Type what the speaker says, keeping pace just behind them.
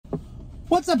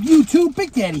What's up, YouTube?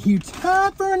 Big Daddy here.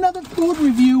 Time for another food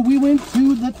review. We went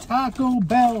to the Taco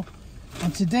Bell,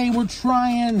 and today we're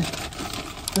trying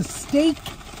the steak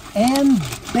and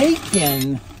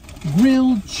bacon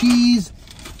grilled cheese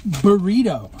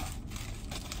burrito.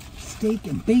 Steak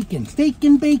and bacon, steak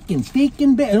and bacon, steak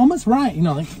and bacon. It almost rhymes, you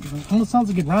know, it almost sounds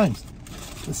like it rhymes.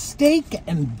 The steak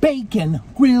and bacon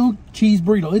grilled cheese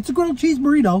burrito. It's a grilled cheese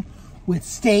burrito with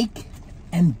steak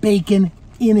and bacon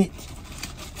in it.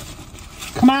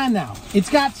 Come on now. It's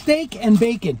got steak and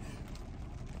bacon.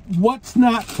 What's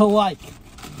not to like,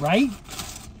 right?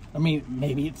 I mean,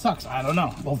 maybe it sucks. I don't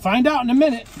know. We'll find out in a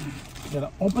minute.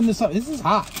 Gotta open this up. This is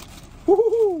hot.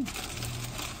 Woo-hoo-hoo.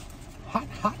 Hot,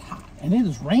 hot, hot. And it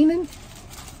is raining.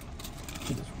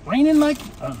 It is raining like,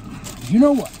 you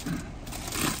know what.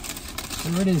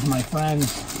 There it is, my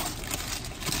friends.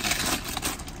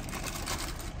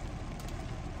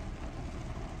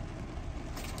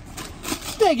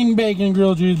 Steak and bacon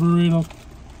grilled cheese burrito.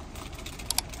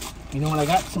 You know what? I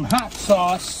got some hot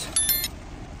sauce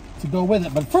to go with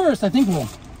it. But first, I think we'll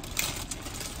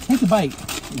take a bite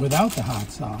without the hot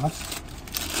sauce,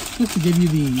 just to give you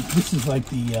the. This is like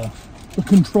the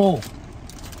control.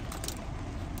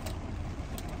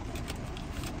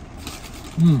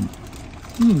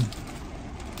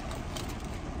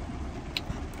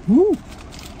 Ooh.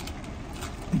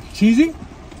 It's cheesy.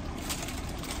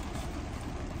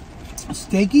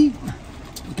 Steaky.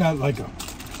 Got like a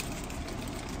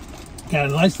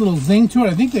nice little zing to it.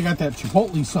 I think they got that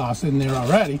chipotle sauce in there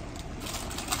already.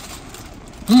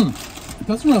 It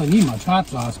doesn't really need much hot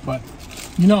sauce, but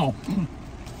you know,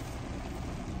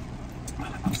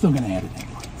 I'm still gonna add it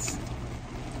anyways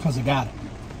because I got it.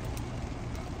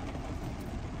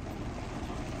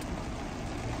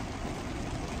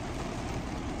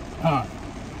 All right.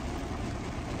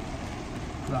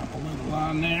 Drop a little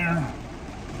on there.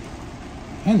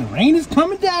 And the rain is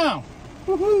coming down.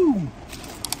 Woohoo!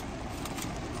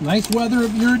 Nice weather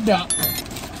if you're a duck.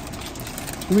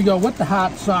 Here we go with the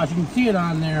hot sauce. You can see it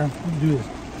on there. Let's do this.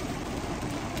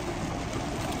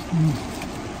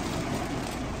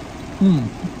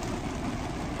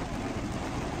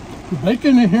 The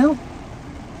bacon in here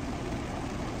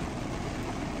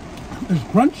is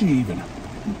crunchy even.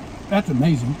 That's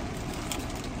amazing.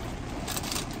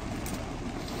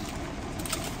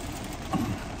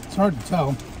 It's hard to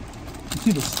tell. You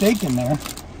see the steak in there,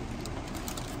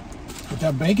 but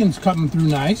that bacon's cutting through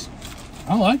nice.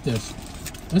 I like this.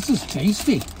 This is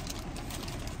tasty.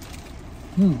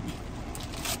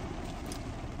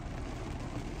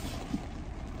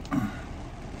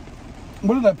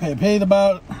 What did I pay? I paid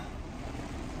about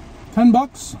 10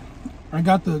 bucks. I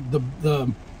got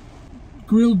the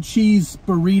grilled cheese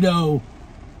burrito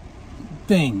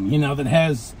thing, you know, that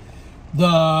has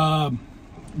the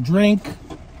drink,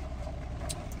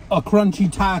 a crunchy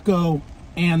taco,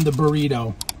 and the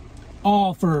burrito,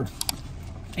 all for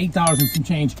 $8 and some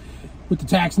change. With the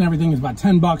tax and everything, is about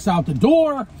 10 bucks out the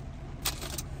door,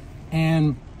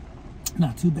 and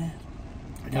not too bad.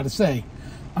 I gotta say,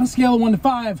 on a scale of 1 to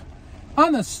 5,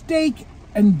 on the steak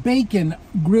and bacon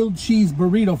grilled cheese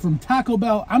burrito from Taco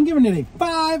Bell, I'm giving it a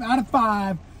 5 out of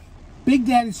 5. Big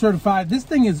Daddy certified. This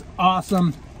thing is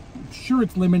awesome. I'm sure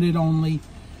it's limited only.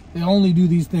 They only do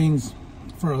these things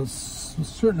for a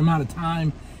certain amount of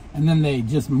time, and then they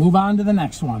just move on to the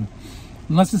next one.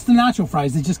 Unless it's the nacho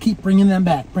fries, they just keep bringing them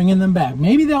back.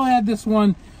 Maybe they'll add this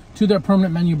one to their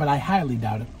permanent menu, but I highly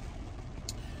doubt it.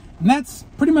 And that's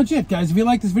pretty much it, guys. If you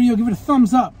like this video, give it a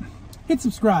thumbs up. Hit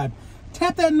subscribe.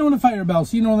 Tap that notifier bell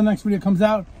so you know when the next video comes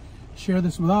out. Share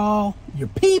this with all your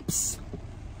peeps.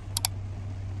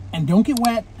 And don't get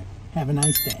wet. Have a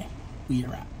nice day. We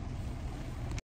are out.